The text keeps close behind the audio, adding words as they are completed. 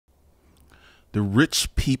The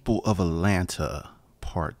Rich People of Atlanta,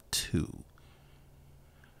 Part 2.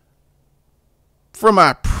 From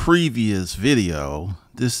my previous video,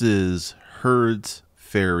 this is Hurd's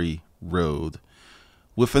Ferry Road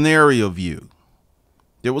with an aerial view.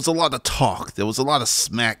 There was a lot of talk. There was a lot of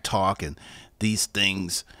smack talk and these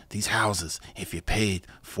things, these houses. If you paid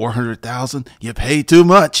 $400,000, you paid too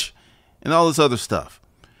much and all this other stuff.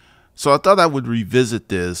 So I thought I would revisit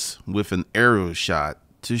this with an aerial shot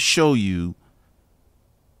to show you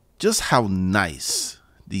just how nice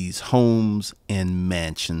these homes and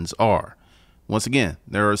mansions are. Once again,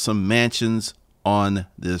 there are some mansions on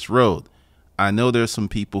this road. I know there's some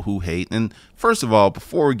people who hate. And first of all,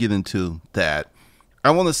 before we get into that,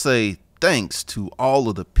 I want to say thanks to all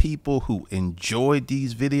of the people who enjoyed the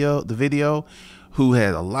video, who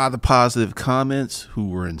had a lot of positive comments, who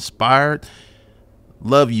were inspired.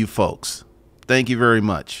 Love you folks. Thank you very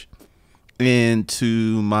much. And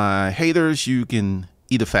to my haters, you can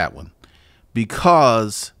eat a fat one,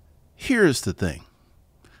 because here's the thing.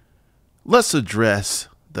 Let's address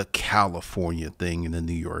the California thing and the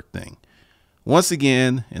New York thing. Once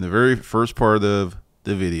again, in the very first part of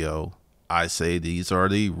the video, I say these are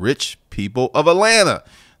the rich people of Atlanta,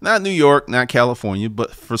 not New York, not California,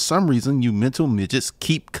 but for some reason, you mental midgets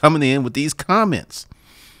keep coming in with these comments.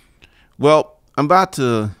 Well, I'm about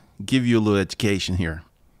to give you a little education here.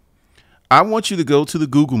 I want you to go to the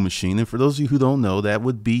Google machine. And for those of you who don't know, that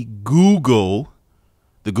would be Google,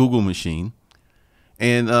 the Google machine.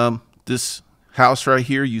 And this house right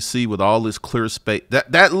here, you see with all this clear space,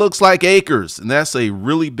 that looks like acres. And that's a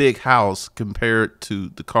really big house compared to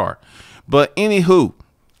the car. But anywho,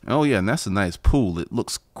 oh yeah, and that's a nice pool. It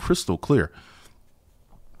looks crystal clear.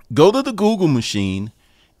 Go to the Google machine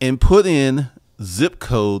and put in zip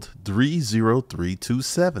code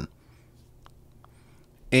 30327.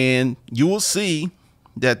 And you will see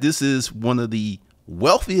that this is one of the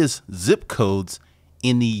wealthiest zip codes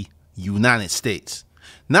in the United States.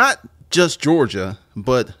 Not just Georgia,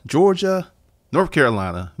 but Georgia, North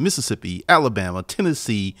Carolina, Mississippi, Alabama,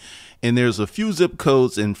 Tennessee, and there's a few zip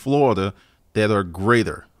codes in Florida that are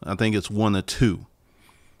greater. I think it's 1 or 2.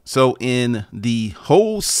 So in the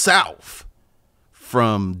whole South,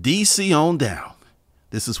 from DC on down,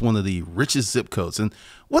 this is one of the richest zip codes. And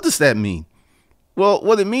what does that mean? Well,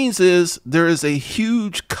 what it means is there is a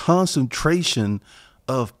huge concentration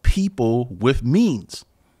of people with means.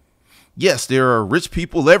 Yes, there are rich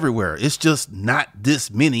people everywhere. It's just not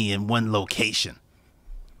this many in one location.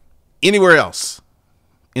 Anywhere else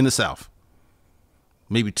in the South,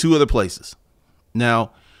 maybe 2 other places.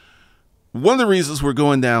 Now, one of the reasons we're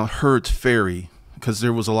going down Hurd's Ferry, because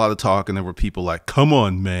there was a lot of talk and there were people like, come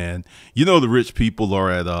on, man, you know the rich people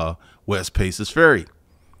are at West Paces Ferry.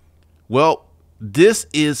 Well, this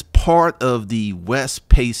is part of the West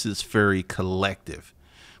Paces Ferry Collective.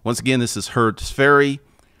 Once again, this is Hurd's Ferry.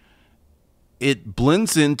 It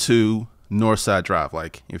blends into Northside Drive.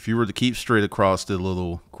 Like if you were to keep straight across the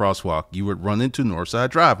little crosswalk, you would run into Northside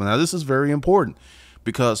Drive. Now, this is very important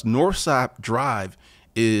because Northside Drive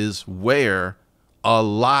is where a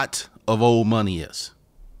lot of old money is.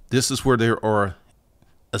 This is where there are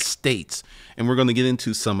estates, and we're going to get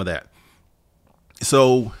into some of that.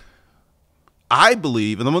 So I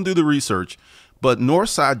believe, and I'm going to do the research, but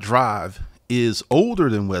Northside Drive is older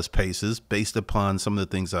than West Paces based upon some of the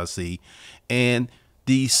things I see. And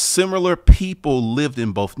the similar people lived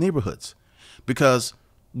in both neighborhoods, because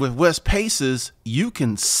with West Paces, you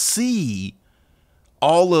can see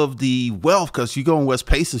all of the wealth, because you go in West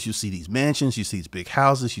Paces, you see these mansions, you see these big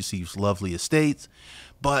houses, you see these lovely estates.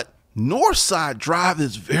 But Northside Drive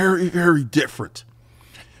is very, very different,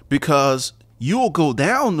 because you'll go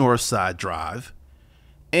down Northside Drive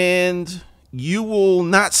and you will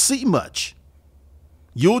not see much.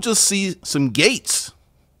 You'll just see some gates,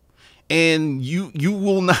 and you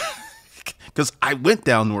will not, because I went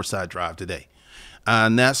down Northside Drive today,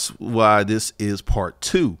 and that's why this is part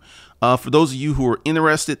 2. For those of you who are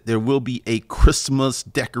interested, there will be a Christmas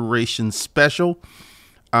decoration special.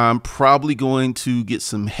 I'm probably going to get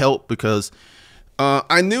some help, because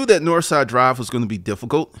I knew that Northside Drive was going to be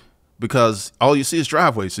difficult, because all you see is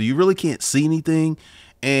driveways, so you really can't see anything.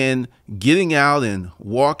 And getting out and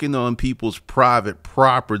walking on people's private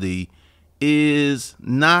property is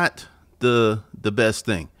not the best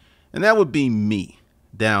thing. And that would be me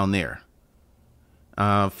down there.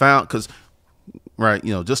 Because, right,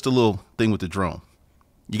 you know, just a little thing with the drone.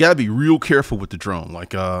 You got to be real careful with the drone.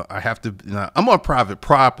 Like I have to, I'm on private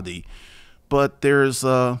property, but there's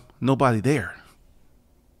nobody there.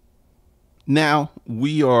 Now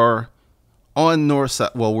we are on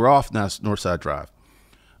Northside. Well, we're off now, Northside Drive.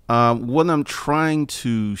 What I'm trying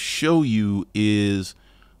to show you is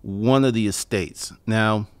one of the estates.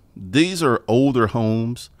 Now, these are older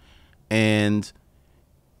homes, and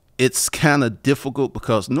it's kind of difficult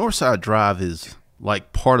because Northside Drive is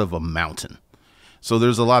like part of a mountain. So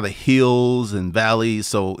there's a lot of hills and valleys.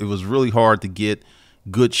 So it was really hard to get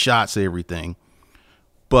good shots of everything.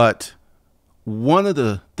 But one of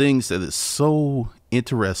the things that is so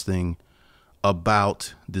interesting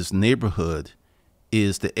about this neighborhood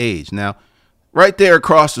is the age. Now, right there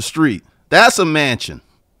across the street, that's a mansion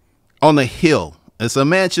on the hill. It's a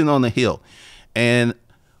mansion on the hill. And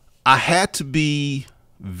I had to be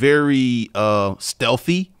very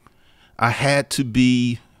stealthy. I had to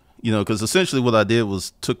be, because essentially what I did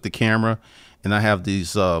was took the camera, and I have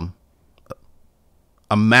these a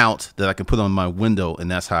mount that I can put on my window,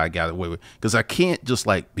 and that's how I got away with it. Because I can't just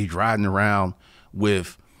like be riding around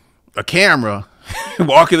with a camera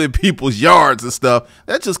walking in people's yards and stuff.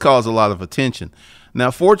 That just caused a lot of attention.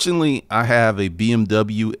 Now, fortunately, I have a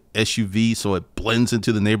BMW SUV, so it blends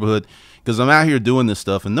into the neighborhood because I'm out here doing this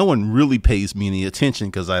stuff and no one really pays me any attention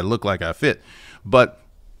because I look like I fit. But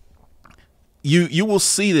you will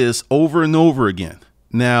see this over and over again.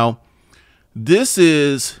 Now, this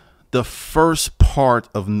is the first part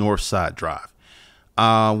of Northside Drive.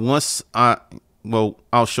 I'll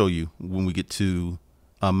show you when we get to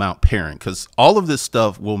Mount Parent, because all of this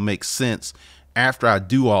stuff will make sense after I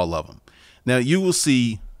do all of them. Now, you will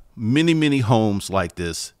see many, many homes like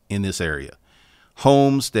this in this area.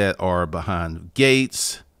 Homes that are behind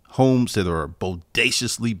gates, homes that are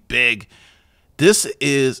bodaciously big.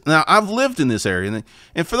 Now I've lived in this area.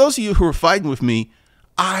 And for those of you who are fighting with me,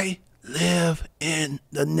 I live in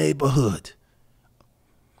the neighborhood.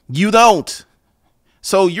 You don't.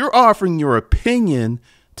 So you're offering your opinion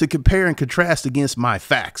to compare and contrast against my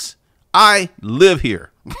facts. I live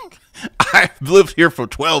here. I've lived here for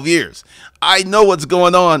 12 years. I know what's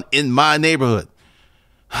going on in my neighborhood.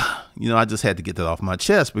 I just had to get that off my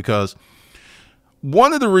chest because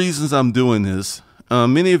one of the reasons I'm doing this,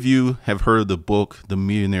 many of you have heard of the book, The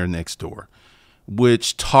Millionaire Next Door,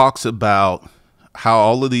 which talks about how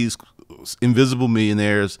all of these invisible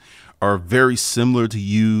millionaires are very similar to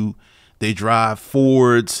you. They drive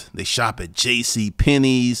Fords, they shop at J.C.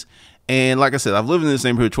 Penney's. And like I said, I've lived in this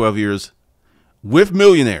neighborhood 12 years with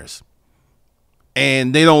millionaires,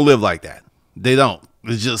 and they don't live like that. They don't.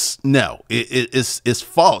 It's just, no, it's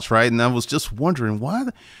false, right? And I was just wondering why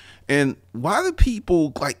do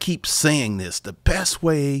people like keep saying this? The best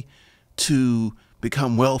way to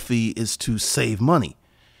become wealthy is to save money.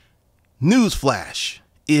 Newsflash.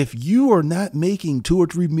 If you are not making $2 or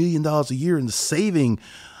 $3 million a year and saving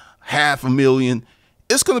 $500,000,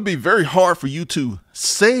 it's going to be very hard for you to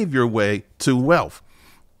save your way to wealth.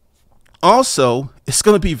 Also, it's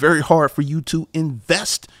going to be very hard for you to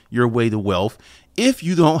invest your way to wealth if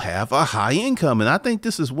you don't have a high income. And I think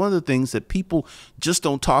this is one of the things that people just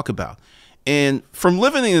don't talk about. And from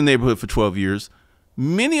living in the neighborhood for 12 years,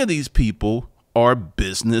 many of these people are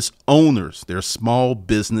business owners. They're small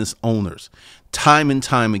business owners. Time and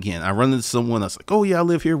time again, I run into someone that's like, oh yeah, I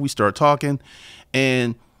live here. We start talking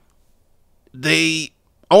and they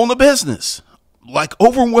own a business. Like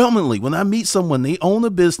overwhelmingly, when I meet someone, they own a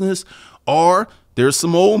business, or there's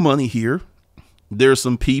some old money here. There's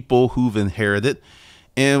some people who've inherited.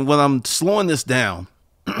 And when I'm slowing this down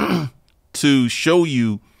to show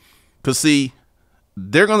you, because see,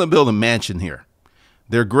 they're going to build a mansion here.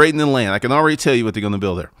 They're grading the land. I can already tell you what they're going to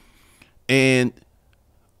build there. And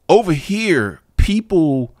over here,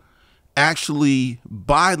 people actually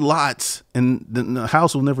buy lots and the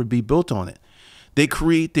house will never be built on it. They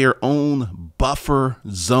create their own buffer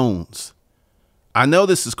zones. I know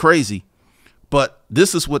this is crazy, but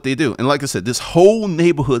this is what they do. And like I said, this whole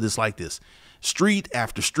neighborhood is like this. Street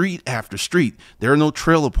after street after street. There are no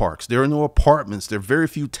trailer parks. There are no apartments. There are very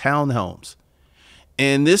few townhomes.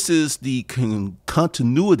 And this is the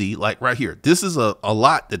continuity, like right here. This is a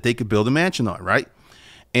lot that they could build a mansion on, right?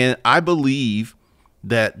 And I believe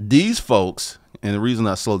that these folks, and the reason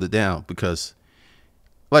I slowed it down, because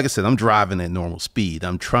like I said, I'm driving at normal speed.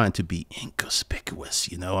 I'm trying to be inconspicuous.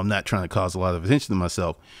 I'm not trying to cause a lot of attention to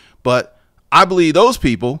myself. But I believe those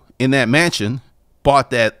people in that mansion bought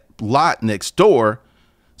that lot next door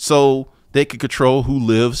so they could control who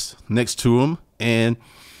lives next to them. And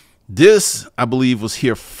this, I believe, was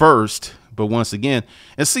here first. But once again,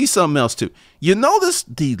 and see something else too. You notice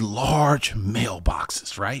the large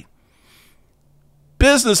mailboxes, right?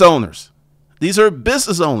 Business owners. These are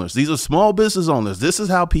business owners. These are small business owners. This is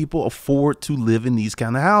how people afford to live in these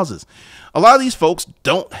kind of houses. A lot of these folks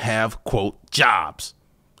don't have, quote, jobs.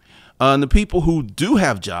 And the people who do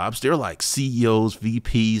have jobs, they're like CEOs,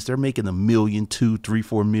 VPs. They're making $1 million, 2, 3,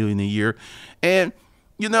 4 million a year. And,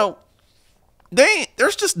 you know,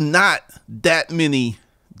 there's just not that many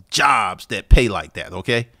jobs that pay like that.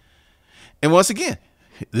 Okay. And once again,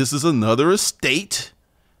 this is another estate.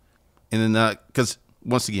 And then, because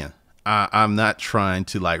once again, I'm not trying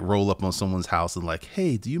to like roll up on someone's house and like,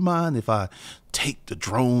 hey, do you mind if I take the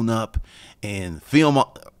drone up and film?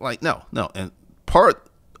 Like, no. And part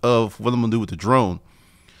of what I'm gonna do with the drone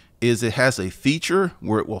is it has a feature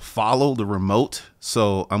where it will follow the remote.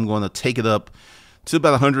 So I'm going to take it up to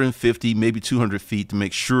about 150, maybe 200 feet to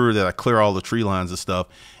make sure that I clear all the tree lines and stuff.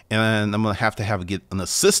 And I'm going to have get an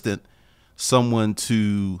assistant, someone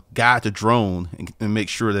to guide the drone and make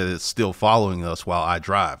sure that it's still following us while I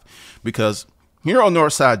drive. Because here on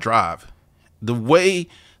Northside Drive, the way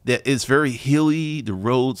that it's very hilly, the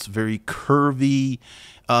road's very curvy.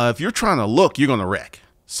 If you're trying to look, you're going to wreck.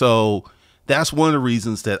 So that's one of the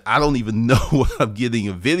reasons that I don't even know what I'm getting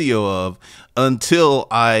a video of until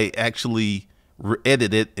I actually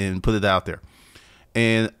edit it and put it out there.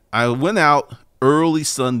 And I went out early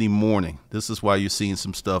Sunday morning. This is why you're seeing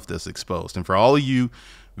some stuff that's exposed. And for all of you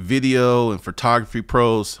video and photography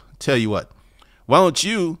pros, tell you what, why don't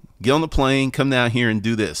you get on the plane, come down here and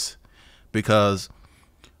do this? Because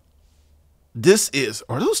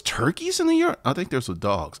are those turkeys in the yard? I think there's some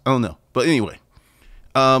dogs. I don't know. But anyway,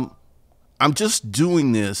 I'm just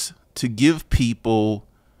doing this to give people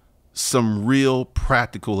some real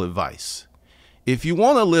practical advice. If you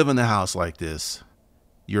want to live in a house like this,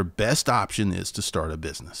 your best option is to start a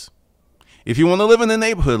business. If you want to live in a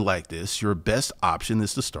neighborhood like this, your best option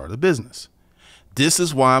is to start a business. This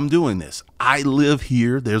is why I'm doing this. I live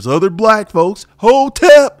here. There's other black folks,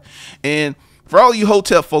 Hotep. And for all you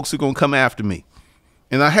Hotep folks who are going to come after me,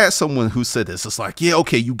 and I had someone who said this, it's like, yeah,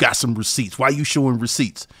 okay, you got some receipts. Why are you showing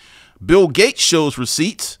receipts? Bill Gates shows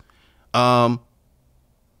receipts.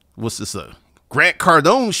 What's this? Grant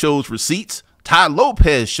Cardone shows receipts. Ty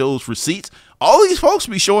Lopez shows receipts. All these folks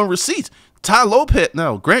be showing receipts. Grant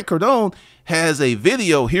Cardone has a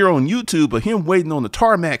video here on YouTube of him waiting on the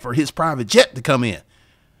tarmac for his private jet to come in.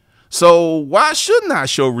 So why shouldn't I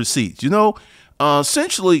show receipts? You know,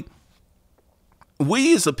 essentially,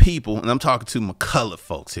 we as a people, and I'm talking to my colored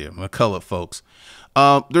folks here,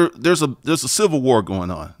 there's a civil war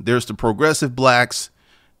going on. There's the progressive blacks.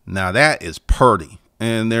 Now that is purdy.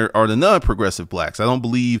 And there are the non-progressive blacks. I don't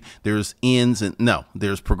believe there's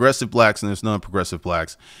there's progressive blacks and there's non-progressive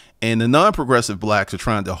blacks. And the non-progressive blacks are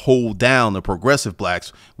trying to hold down the progressive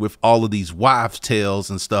blacks with all of these wives' tales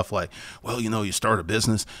and stuff like, well, you know, you start a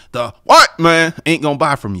business, the white man ain't gonna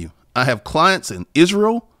buy from you. I have clients in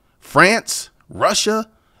Israel, France, Russia,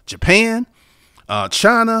 Japan,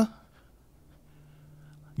 China,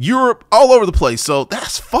 Europe, all over the place. So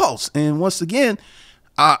that's false. And once again,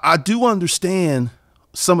 I do understand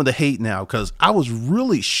some of the hate now, because I was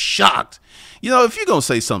really shocked. You know, if you're going to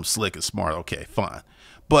say something slick and smart, okay, fine.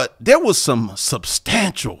 But there was some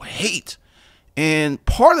substantial hate. And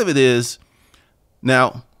part of it is,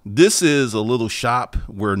 now, this is a little shop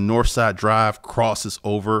where Northside Drive crosses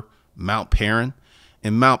over Mount Perrin.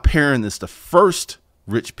 And Mount Perrin is the first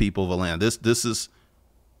rich people of Atlanta. This is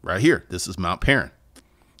right here. This is Mount Perrin.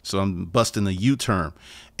 So I'm busting a U-turn.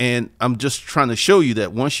 And I'm just trying to show you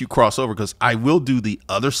that once you cross over, because I will do the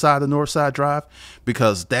other side of Northside Drive,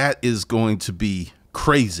 because that is going to be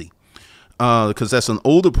crazy, because that's an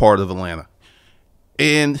older part of Atlanta.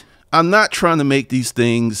 And I'm not trying to make these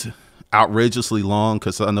things outrageously long,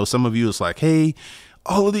 because I know some of you is like, hey,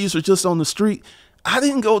 all of these are just on the street. I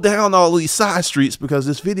didn't go down all these side streets because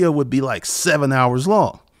this video would be like 7 hours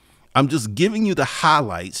long. I'm just giving you the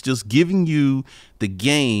highlights, just giving you the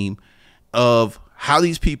game of how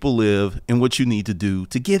these people live and what you need to do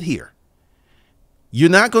to get here.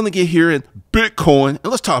 You're not going to get here in Bitcoin. And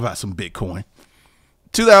let's talk about some Bitcoin.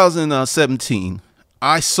 2017,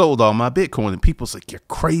 I sold all my Bitcoin, and people's like, you're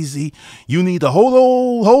crazy. You need to hold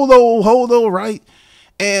on, right?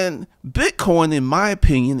 And Bitcoin, in my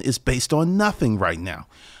opinion, is based on nothing right now.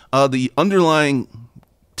 The underlying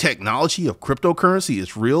technology of cryptocurrency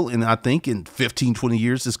is real, and I think in 15, 20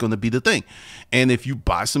 years it's going to be the thing. And if you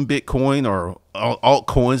buy some Bitcoin or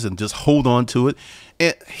altcoins and just hold on to it,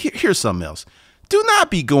 and here's something else. Do not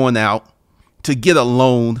be going out to get a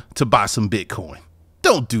loan to buy some Bitcoin.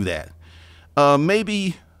 Don't do that.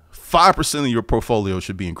 Maybe 5% of your portfolio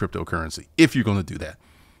should be in cryptocurrency if you're going to do that.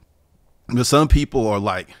 But some people are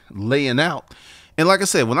like laying out. And like I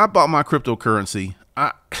said, when I bought my cryptocurrency,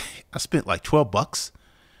 I spent like $12.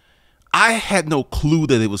 I had no clue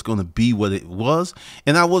that it was going to be what it was.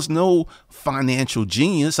 And I was no financial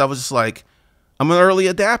genius. I was just like, I'm an early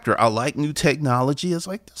adapter. I like new technology. It's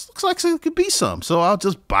like, this looks like it could be some. So I'll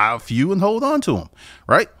just buy a few and hold on to them,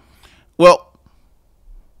 right? Well,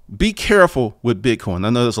 be careful with Bitcoin. I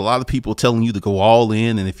know there's a lot of people telling you to go all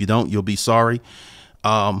in, and if you don't, you'll be sorry.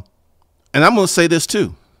 And I'm going to say this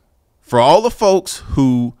too. For all the folks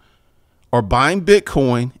who are buying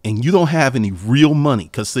Bitcoin and you don't have any real money,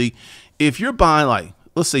 because see, if you're buying, like,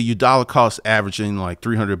 let's say your dollar cost averaging like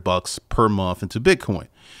 $300 per month into Bitcoin,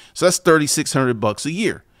 so that's $3,600 a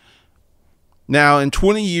year. Now, in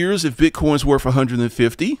 20 years, if Bitcoin's worth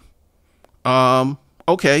 150,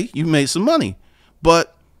 okay, you made some money.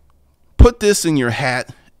 But put this in your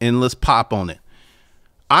hat and let's pop on it.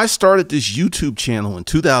 I started this YouTube channel in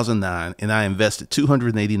 2009 and I invested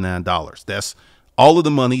 $289. That's all of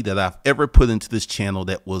the money that I've ever put into this channel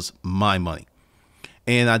that was my money.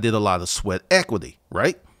 And I did a lot of sweat equity,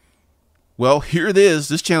 right? Well, here it is.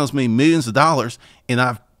 This channel's made millions of dollars and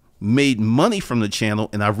I've made money from the channel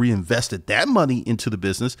and I reinvested that money into the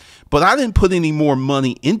business, but I didn't put any more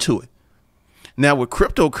money into it. Now with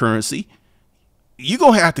cryptocurrency, you're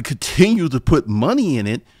going to have to continue to put money in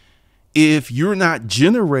it if you're not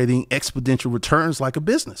generating exponential returns like a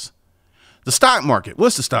business. The stock market,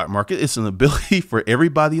 what's the stock market? It's an ability for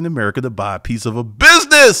everybody in America to buy a piece of a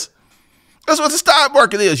business. That's what the stock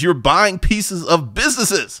market is. You're buying pieces of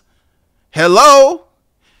businesses. Hello?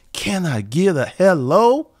 Can I get a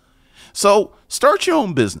hello? So start your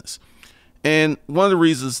own business. And one of the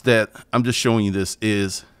reasons that I'm just showing you this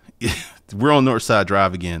is we're on Northside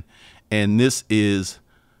Drive again. And this is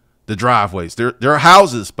the driveways. There are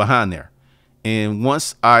houses behind there. And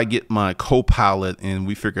once I get my co-pilot and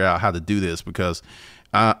we figure out how to do this, because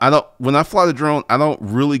when I fly the drone, I don't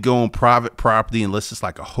really go on private property unless it's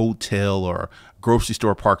like a hotel or a grocery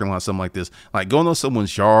store parking lot, something like this. Like going on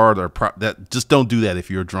someone's yard or that, just don't do that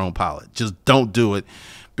if you're a drone pilot. Just don't do it,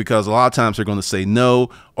 because a lot of times they're going to say no,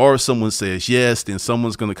 or if someone says yes, then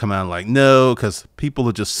someone's going to come out like no, because people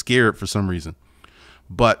are just scared for some reason.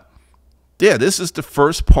 But yeah, this is the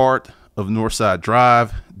first part of Northside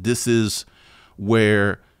Drive. This is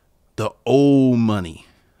where the old money,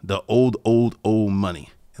 the old money.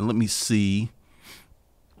 And let me see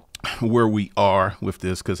where we are with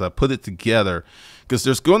this, because I put it together, because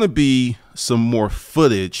there's going to be some more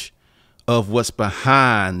footage of what's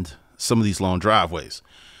behind some of these long driveways.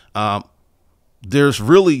 There's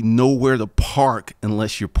really nowhere to park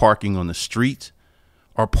unless you're parking on the street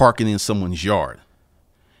or parking in someone's yard.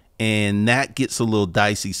 And that gets a little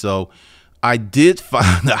dicey. So I did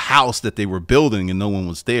find a house that they were building and no one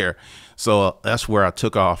was there. So that's where I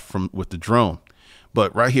took off from with the drone.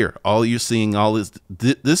 But right here, all you're seeing,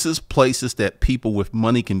 this is places that people with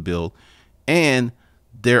money can build. And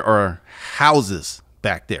there are houses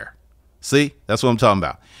back there. See, that's what I'm talking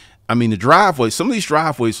about. I mean, the driveway, some of these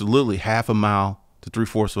driveways are literally half a mile to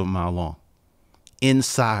 3/4 of a mile long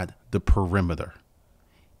inside the perimeter.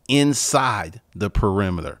 Inside the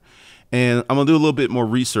perimeter. And I'm going to do a little bit more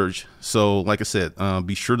research. So like I said,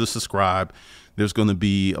 be sure to subscribe. There's going to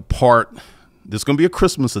be there's going to be a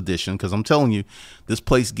Christmas edition, because I'm telling you, this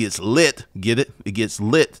place gets lit. Get it? It gets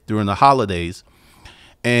lit during the holidays.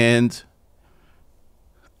 And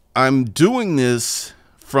I'm doing this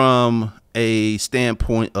from a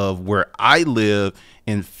standpoint of where I live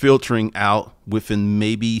and filtering out within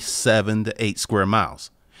maybe 7 to 8 square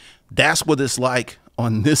miles. That's what it's like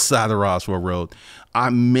on this side of Roswell Road. I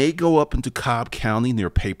may go up into Cobb County near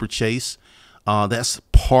Paper Chase. That's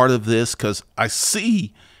part of this, because I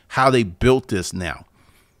see how they built this now.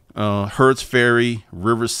 Hertz Ferry,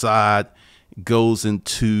 Riverside goes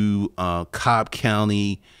into Cobb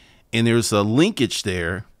County, and there's a linkage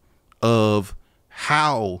there of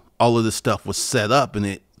how all of this stuff was set up. And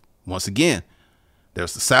it, once again,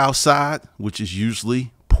 there's the south side, which is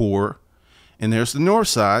usually poor, and there's the north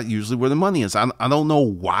side, usually where the money is. I don't know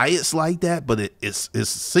why it's like that, but it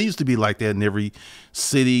seems to be like that in every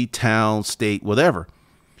city, town, state, whatever.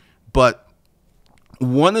 But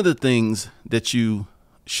one of the things that you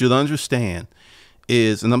should understand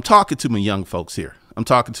is, and I'm talking to my young folks here, I'm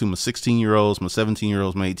talking to my 16-year-olds, my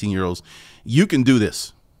 17-year-olds, my 18-year-olds. You can do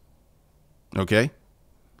this, okay?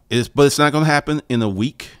 But it's not going to happen in a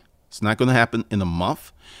week. It's not going to happen in a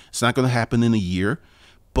month. It's not going to happen in a year.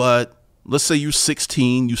 But let's say you're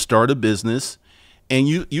 16, you start a business, and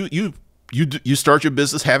you start your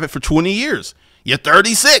business, have it for 20 years. You're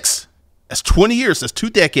 36. That's 20 years. That's 2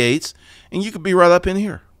 decades. And you could be right up in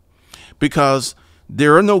here, because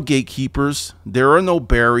there are no gatekeepers. There are no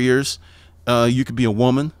barriers. You could be a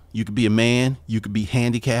woman. You could be a man. You could be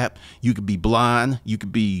handicapped. You could be blind. You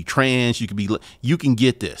could be trans. You can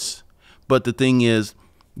get this. But the thing is,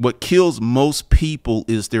 What kills most people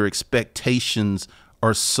is their expectations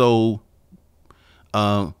are so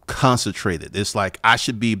concentrated. It's like, I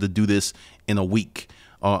should be able to do this in a week.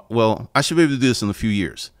 Well, I should be able to do this in a few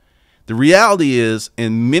years. The reality is,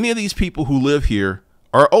 and many of these people who live here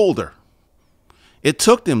are older. It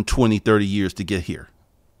took them 20, 30 years to get here,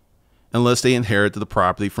 unless they inherited the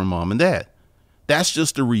property from mom and dad. That's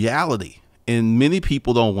just the reality. And many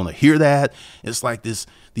people don't want to hear that. It's like these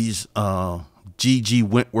G.G.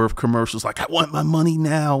 Wentworth commercials, like, I want my money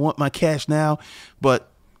now, I want my cash now. But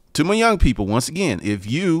to my young people, once again, if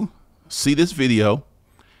you see this video,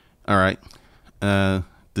 all right,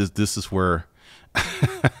 this is where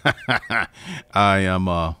I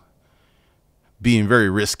am being very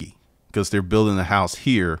risky, because they're building a house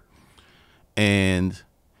here, and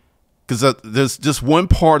because there's just one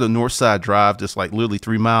part of Northside Drive, just like literally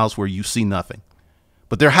 3 miles, where you see nothing,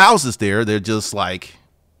 but there are houses there. They're just like,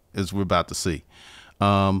 as we're about to see.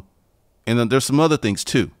 And then there's some other things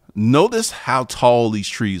too. Notice how tall these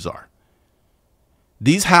trees are.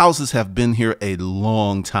 These houses have been here a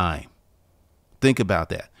long time. Think about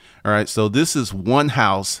that. All right. So this is one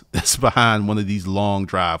house that's behind one of these long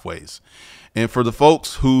driveways. And for the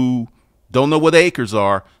folks who don't know what acres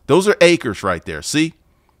are, those are acres right there. See?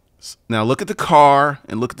 Now look at the car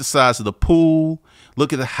and look at the size of the pool.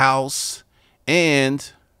 Look at the house.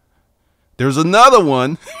 And there's another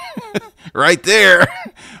one right there.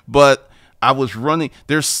 But I was running.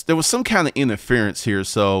 There was some kind of interference here,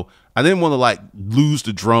 so I didn't want to like lose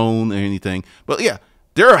the drone or anything. But yeah,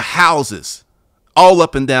 there are houses all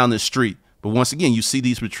up and down the street. But once again, you see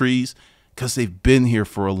these trees because they've been here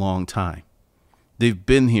for a long time. They've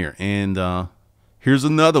been here. And here's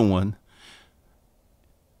another one.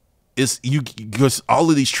 Because all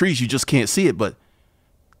of these trees, you just can't see it. But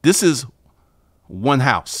this is one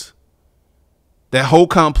house. That whole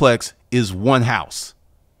complex is one house.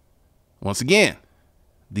 Once again,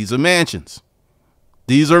 these are mansions.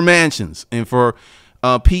 These are mansions. And for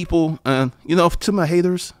people, to my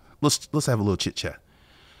haters, let's have a little chit chat.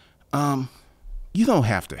 You don't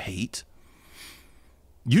have to hate.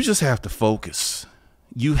 You just have to focus.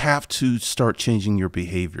 You have to start changing your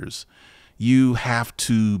behaviors. You have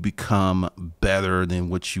to become better than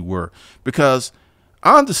what you were, because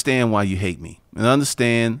I understand why you hate me, and I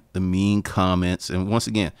understand the mean comments. And once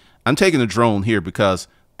again, I'm taking a drone here because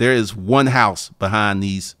there is one house behind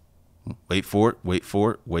these. Wait for it. Wait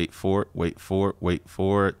for it. Wait for it. Wait for it. Wait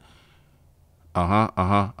for it. I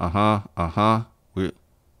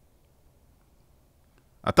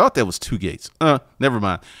thought that was 2 gates. Never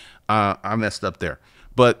mind. I messed up there,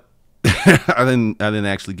 but I didn't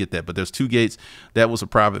actually get that. But there's 2 gates. That was a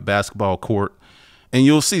private basketball court, and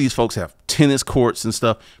you'll see these folks have tennis courts and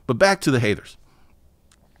stuff. But back to the haters.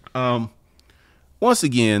 Once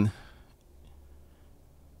again,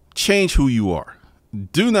 change who you are.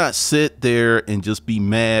 Do not sit there and just be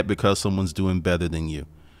mad because someone's doing better than you.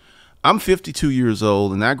 I'm 52 years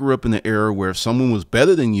old, and I grew up in an era where if someone was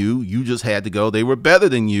better than you, you just had to go, they were better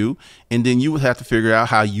than you, and then you would have to figure out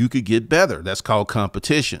how you could get better. That's called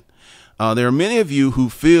competition. There are many of you who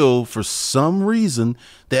feel for some reason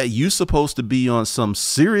that you're supposed to be on some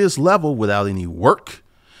serious level without any work,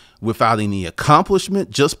 without any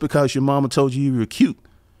accomplishment, just because your mama told you were cute.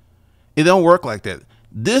 It don't work like that.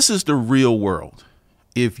 This is the real world.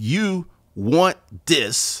 If you want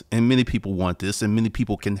this, and many people want this, and many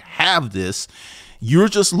people can have this, you're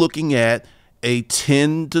just looking at a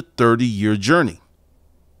 10 to 30 year journey.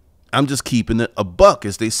 I'm just keeping it a buck,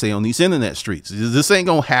 as they say on these internet streets. This ain't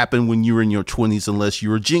going to happen when you're in your 20s unless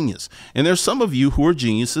you're a genius. And there's some of you who are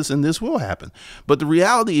geniuses, and this will happen. But the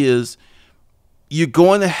reality is, you're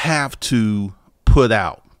going to have to put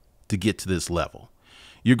out to get to this level.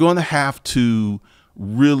 You're going to have to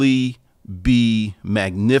really be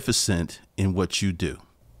magnificent in what you do.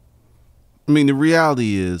 I mean, the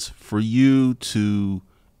reality is, for you to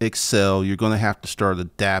excel, you're going to have to start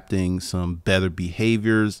adapting some better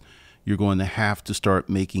behaviors. You're going to have to start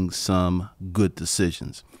making some good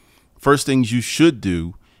decisions. First things you should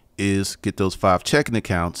do is get those 5 checking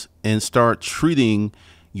accounts and start treating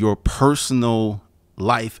your personal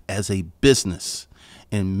life as a business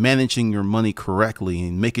and managing your money correctly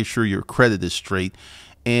and making sure your credit is straight.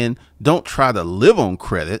 And don't try to live on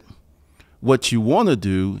credit. What you want to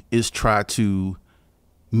do is try to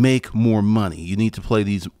make more money. You need to play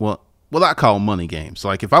these, what I call money games.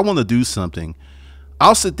 Like, if I want to do something,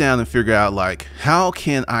 I'll sit down and figure out, like, how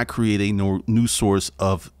can I create a new source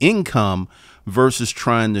of income versus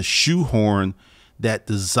trying to shoehorn that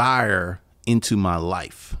desire into my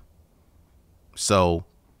life. So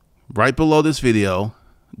right below this video,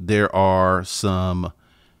 there are some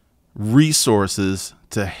resources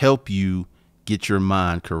to help you get your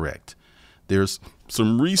mind correct. There's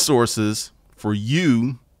some resources for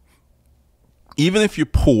you, even if you're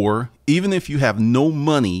poor, even if you have no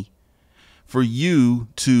money, for you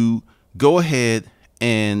to go ahead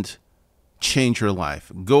and change your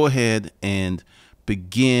life. Go ahead and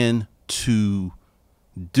begin to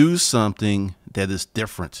do something that is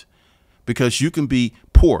different, because you can be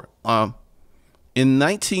poor. In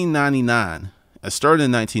 1999, I started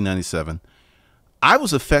in 1997. I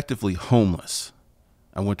was effectively homeless.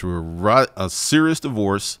 I went through a serious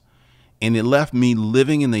divorce, and it left me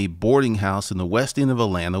living in a boarding house in the west end of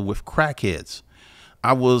Atlanta with crackheads.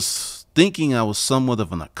 I was thinking I was somewhat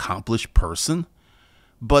of an accomplished person,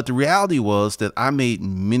 but the reality was that I made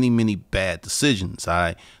many, many bad decisions.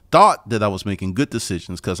 I thought that I was making good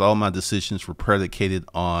decisions because all my decisions were predicated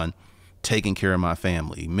on taking care of my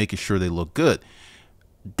family, making sure they look good.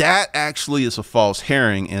 That actually is a false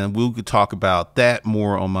herring, and we could talk about that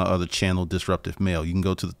more on my other channel, Disruptive Male. You can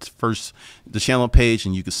go to the channel page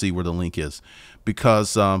and you can see where the link is,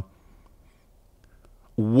 because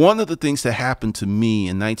one of the things that happened to me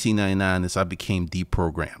in 1999 is I became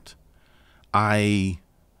deprogrammed. I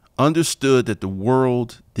understood that the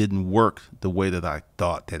world didn't work the way that I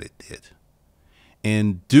thought that it did.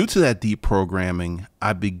 And due to that deprogramming,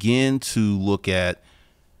 I began to look at,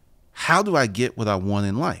 how do I get what I want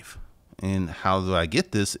in life? And how do I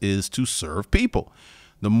get this is to serve people.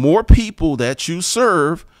 The more people that you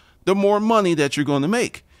serve, the more money that you're going to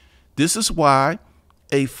make. This is why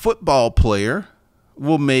a football player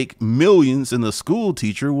will make millions and a school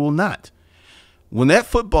teacher will not. When that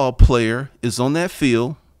football player is on that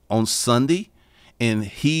field on Sunday, and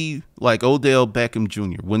he, like Odell Beckham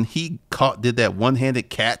Jr., when he did that one-handed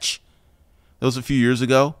catch, that was a few years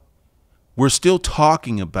ago, we're still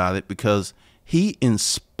talking about it because he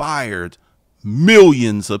inspired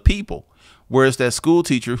millions of people. Whereas that school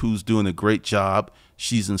teacher who's doing a great job,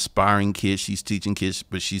 she's inspiring kids, she's teaching kids,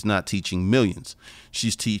 but she's not teaching millions.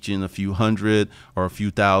 She's teaching a few hundred or a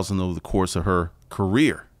few thousand over the course of her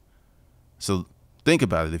career. So think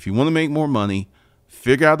about it. If you want to make more money,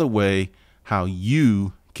 figure out a way how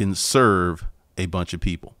you can serve a bunch of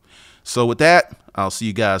people. So with that, I'll see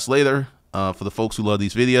you guys later. For the folks who love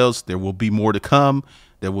these videos, there will be more to come.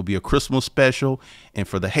 There will be a Christmas special. And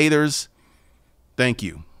for the haters, thank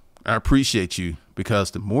you. I appreciate you,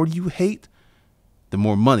 because the more you hate, the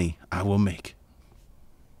more money I will make.